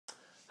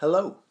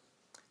Hello.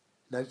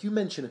 Now you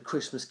mention A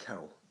Christmas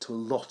Carol to a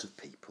lot of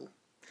people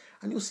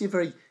and you'll see a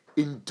very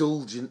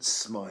indulgent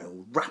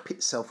smile wrap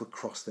itself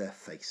across their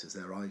face as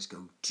their eyes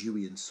go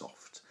dewy and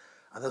soft.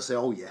 And they'll say,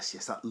 oh yes,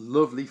 that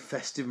lovely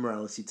festive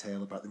morality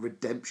tale about the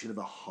redemption of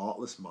a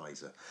heartless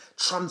miser,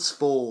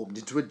 transformed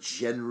into a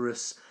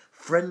generous,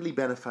 friendly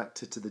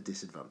benefactor to the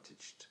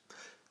disadvantaged.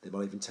 They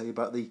might even tell you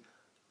about the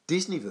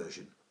Disney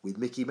version with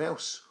Mickey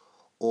Mouse,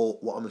 or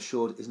what I'm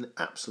assured is an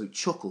absolute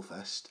chuckle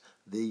fest,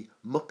 the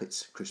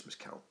Muppets Christmas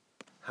Carol.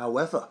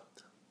 However,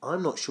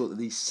 I'm not sure that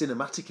these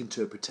cinematic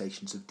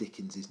interpretations of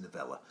Dickens's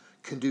novella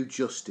can do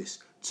justice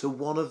to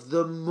one of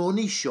the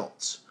money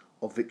shots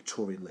of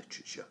Victorian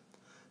literature,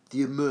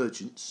 the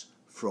emergence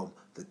from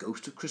the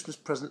Ghost of Christmas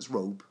Present's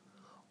robe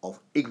of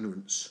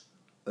ignorance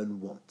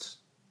and want.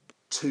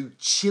 Two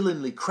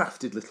chillingly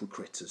crafted little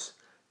critters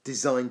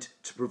designed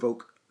to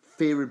provoke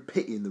fear and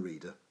pity in the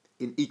reader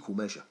in equal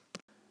measure.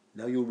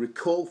 Now you'll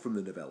recall from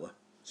the novella,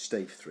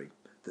 Stave 3,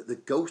 that the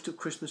Ghost of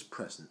Christmas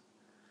Present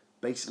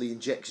basically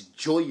injects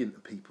joy into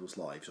people's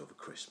lives over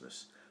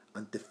Christmas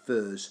and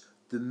defers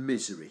the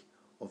misery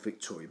of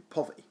Victorian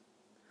poverty.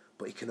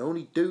 But he can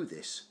only do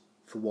this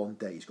for one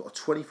day. He's got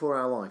a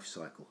 24-hour life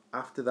cycle.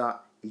 After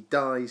that, he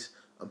dies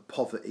and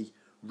poverty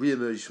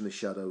re-emerges from the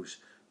shadows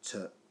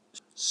to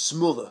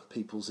smother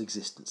people's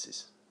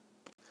existences.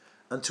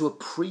 And to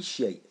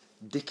appreciate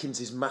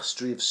Dickens's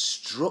mastery of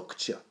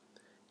structure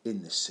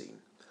in this scene,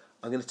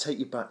 I'm going to take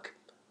you back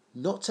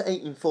not to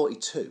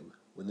 1842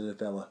 when the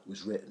novella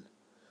was written,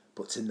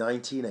 but to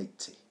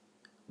 1980,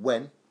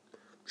 when,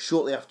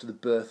 shortly after the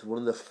birth of one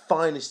of the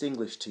finest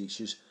English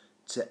teachers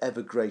to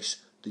ever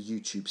grace the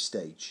YouTube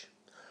stage,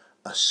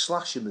 a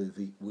slasher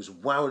movie was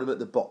wowing him at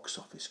the box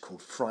office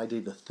called Friday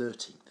the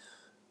 13th.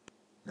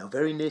 Now,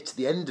 very near to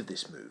the end of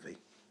this movie,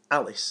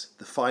 Alice,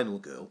 the final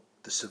girl,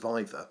 the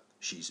survivor,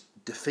 she's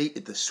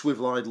defeated the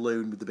swivel-eyed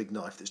loon with the big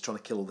knife that's trying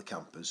to kill all the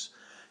campers.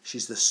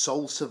 She's the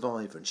sole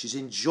survivor and she's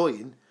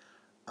enjoying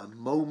a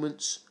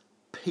moment's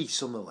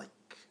peace on the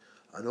lake.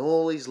 And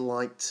all is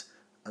light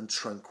and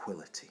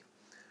tranquility.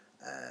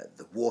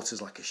 The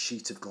water's like a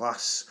sheet of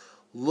glass.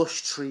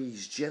 Lush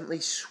trees gently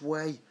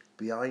sway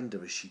behind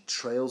her as she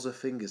trails her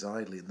fingers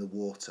idly in the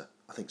water.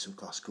 I think some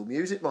classical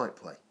music might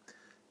play.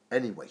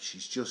 Anyway,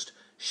 she's just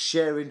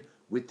sharing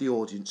with the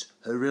audience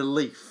her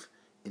relief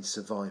in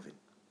surviving.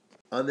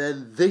 And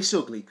then this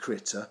ugly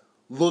critter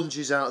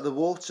lunges out of the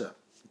water,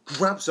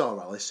 grabs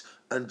our Alice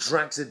and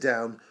drags her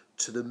down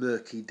to the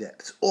murky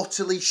depths,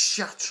 utterly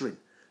shattering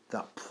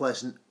that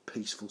pleasant,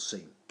 peaceful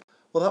scene.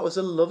 Well, that was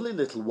a lovely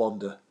little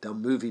wander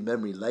down movie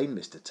memory lane,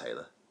 Mr.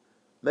 Taylor.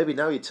 Maybe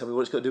now you'd tell me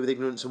what it's got to do with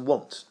ignorance and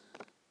want.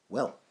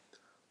 Well,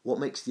 what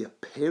makes the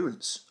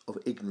appearance of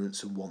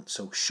ignorance and want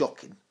so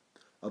shocking,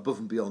 above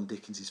and beyond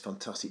Dickens's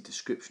fantastic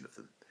description of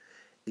them,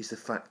 is the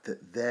fact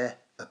that their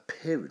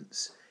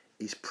appearance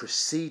is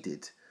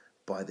preceded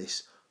by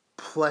this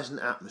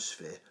pleasant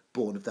atmosphere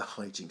born of the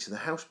hijinks of the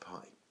house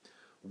party.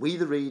 We,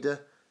 the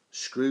reader,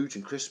 Scrooge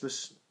and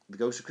Christmas, the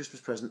Ghost of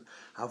Christmas Present,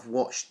 have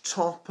watched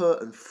Topper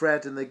and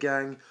Fred and the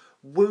gang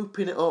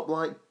whooping it up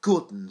like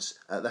good uns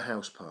at the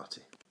house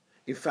party.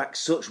 In fact,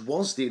 such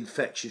was the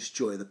infectious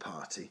joy of the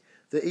party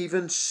that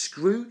even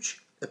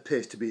Scrooge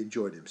appears to be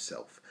enjoying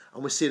himself.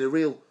 And we're seeing a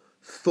real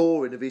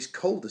thawing of his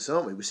coldness,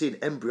 aren't we? We're seeing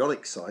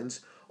embryonic signs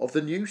of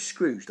the new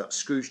Scrooge, that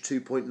Scrooge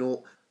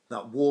 2.0,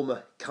 that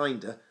warmer,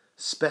 kinder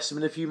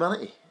specimen of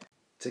humanity.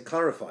 To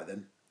clarify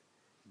then,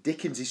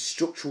 Dickens'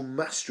 structural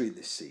mastery in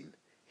this scene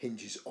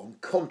hinges on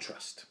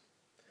contrast.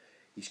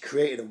 He's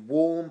created a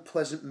warm,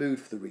 pleasant mood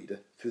for the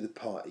reader through the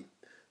party.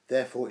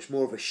 Therefore, it's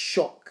more of a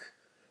shock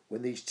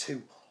when these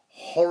two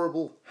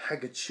horrible,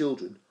 haggard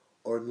children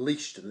are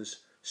unleashed on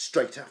us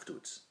straight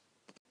afterwards.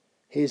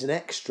 Here's an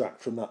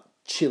extract from that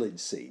chilling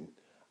scene.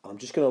 I'm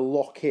just going to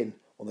lock in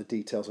on the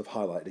details I've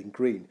highlighted in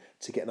green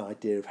to get an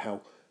idea of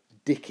how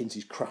Dickens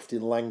is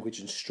crafting language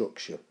and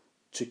structure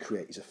to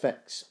create his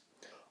effects.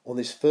 On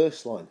this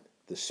first line,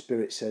 the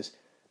spirit says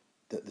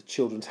that the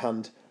children's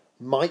hand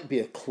might be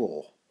a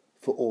claw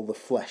for all the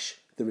flesh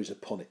there is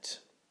upon it.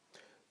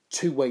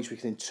 Two ways we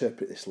can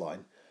interpret this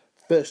line.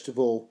 First of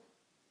all,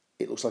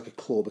 it looks like a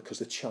claw because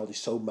the child is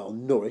so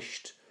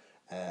malnourished,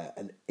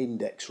 an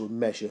index or a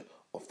measure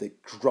of the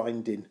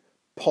grinding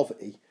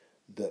poverty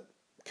that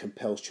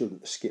compels children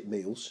to skip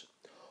meals.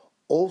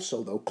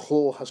 Also, though,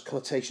 claw has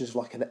connotations of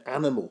like an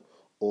animal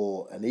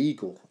or an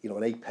eagle,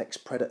 an apex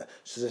predator.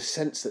 So there's a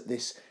sense that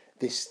this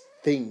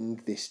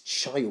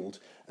child,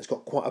 has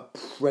got quite a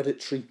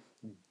predatory,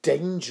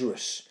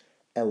 dangerous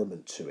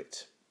element to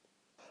it.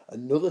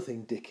 Another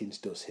thing Dickens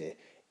does here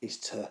is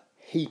to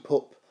heap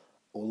up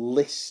or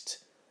list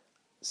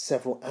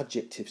several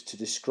adjectives to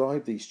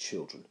describe these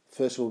children.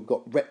 First of all, we've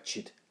got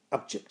wretched,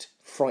 abject,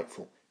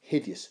 frightful,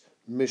 hideous,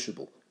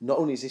 miserable. Not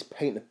only is this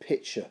painting a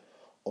picture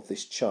of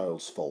this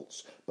child's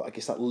faults, but I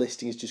guess that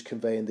listing is just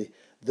conveying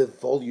the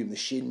volume, the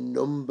sheer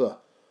number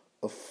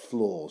of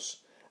flaws,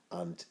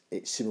 and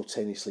it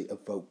simultaneously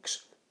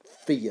evokes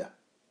fear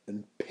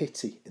and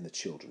pity in the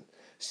children.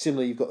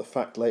 Similarly, you've got the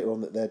fact later on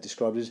that they're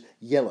described as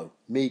yellow,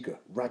 meagre,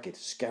 ragged,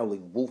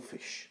 scowling,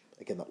 wolfish.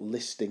 Again, that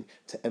listing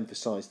to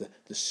emphasise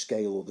the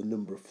scale or the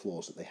number of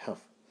flaws that they have.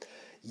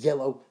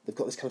 Yellow, they've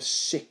got this kind of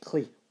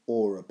sickly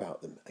aura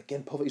about them.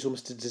 Again, poverty is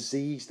almost a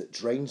disease that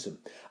drains them.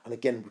 And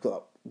again, we've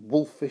got that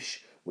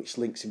wolfish, which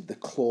links in with the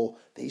claw.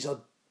 These are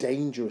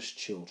dangerous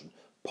children.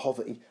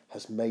 Poverty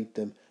has made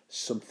them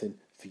something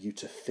for you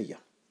to fear.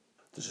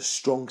 There's a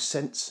strong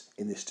sense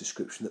in this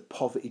description that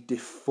poverty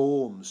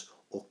deforms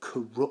or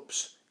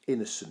corrupts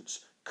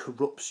innocence,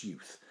 corrupts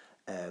youth.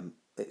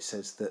 It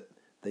says that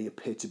they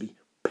appear to be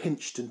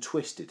pinched and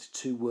twisted,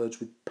 two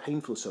words with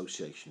painful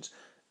associations.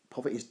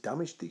 Poverty has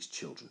damaged these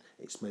children.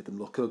 It's made them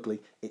look ugly,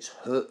 it's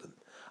hurt them,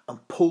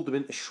 and pulled them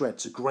into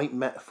shreds. A great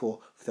metaphor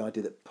for the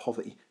idea that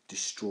poverty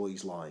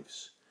destroys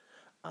lives.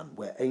 And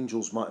where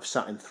angels might have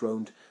sat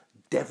enthroned,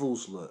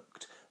 devils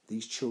lurked.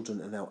 These children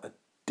are now a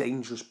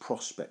dangerous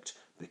prospect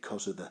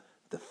because of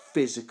the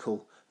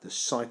physical, the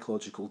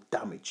psychological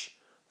damage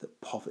that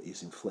poverty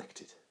has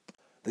inflicted.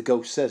 The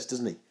ghost says,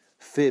 doesn't he,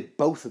 fear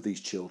both of these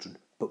children,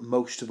 but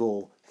most of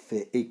all,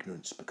 fear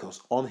ignorance,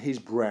 because on his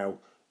brow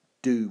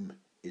doom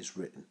is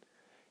written.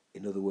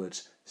 In other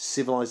words,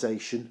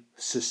 civilization,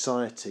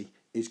 society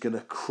is going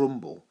to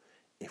crumble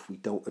if we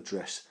don't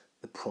address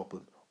the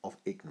problem of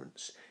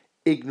ignorance.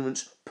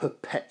 Ignorance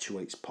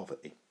perpetuates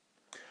poverty.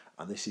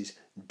 And this is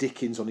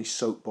Dickens on his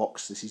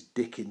soapbox. This is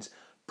Dickens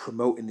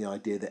promoting the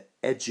idea that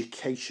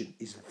education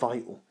is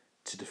vital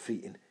to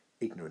defeating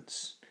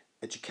ignorance.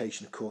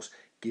 Education, of course,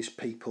 gives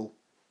people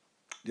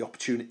the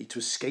opportunity to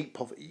escape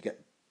poverty. You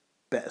get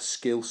better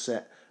skill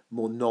set,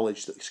 more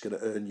knowledge that's going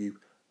to earn you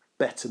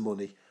better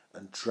money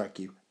and drag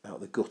you out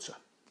of the gutter.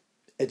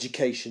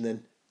 Education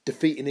then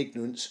defeating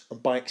ignorance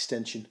and by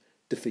extension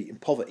defeating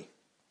poverty.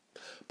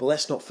 But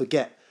let's not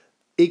forget,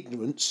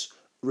 ignorance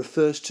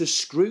refers to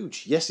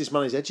Scrooge. Yes, this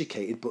man is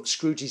educated, but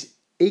Scrooge is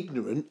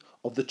ignorant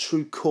of the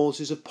true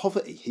causes of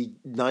poverty. He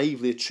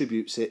naively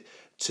attributes it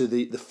to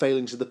the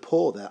failings of the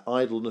poor, their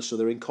idleness or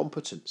their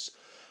incompetence.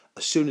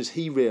 As soon as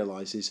he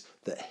realises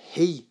that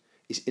he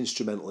is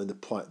instrumental in the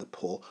plight of the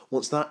poor,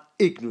 once that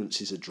ignorance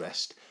is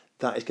addressed,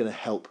 that is going to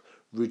help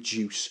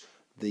reduce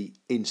the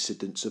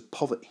incidence of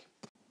poverty.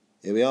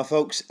 Here we are,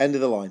 folks, end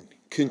of the line.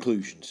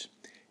 Conclusions.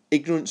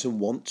 Ignorance and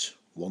want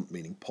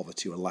meaning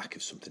poverty or a lack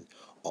of something,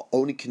 are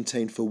only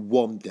contained for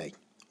one day,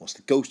 whilst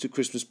the ghost of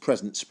Christmas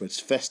present spreads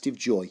festive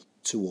joy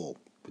to all,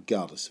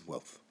 regardless of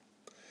wealth.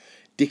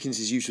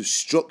 Dickens' use of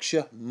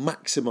structure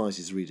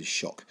maximises the reader's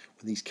shock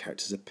when these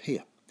characters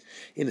appear.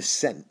 In a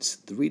sense,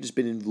 the reader's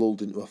been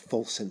lulled into a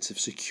false sense of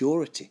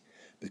security,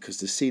 because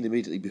the scene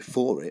immediately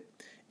before it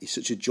is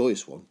such a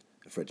joyous one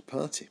at Fred's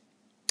party.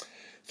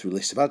 Through a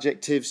list of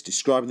adjectives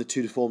describing the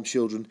two deformed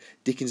children,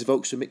 Dickens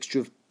evokes a mixture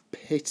of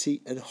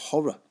pity and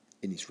horror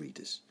in his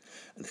readers.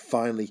 And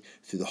finally,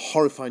 through the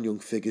horrifying young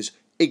figures,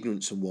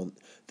 ignorance and want,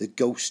 the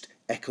ghost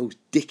echoes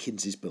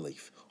Dickens'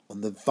 belief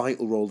on the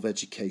vital role of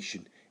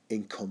education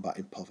in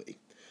combating poverty.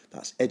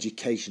 That's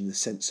education in the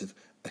sense of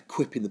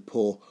equipping the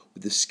poor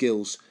with the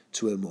skills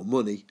to earn more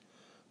money,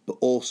 but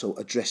also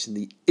addressing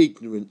the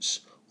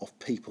ignorance of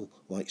people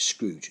like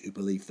Scrooge, who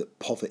believe that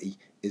poverty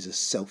is a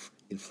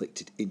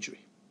self-inflicted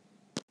injury.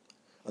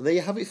 And there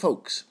you have it,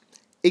 folks.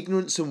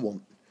 Ignorance and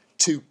want.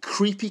 Two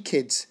creepy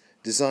kids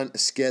designed to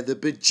scare the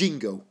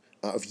bajingo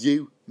out of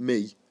you,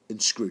 me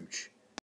and Scrooge.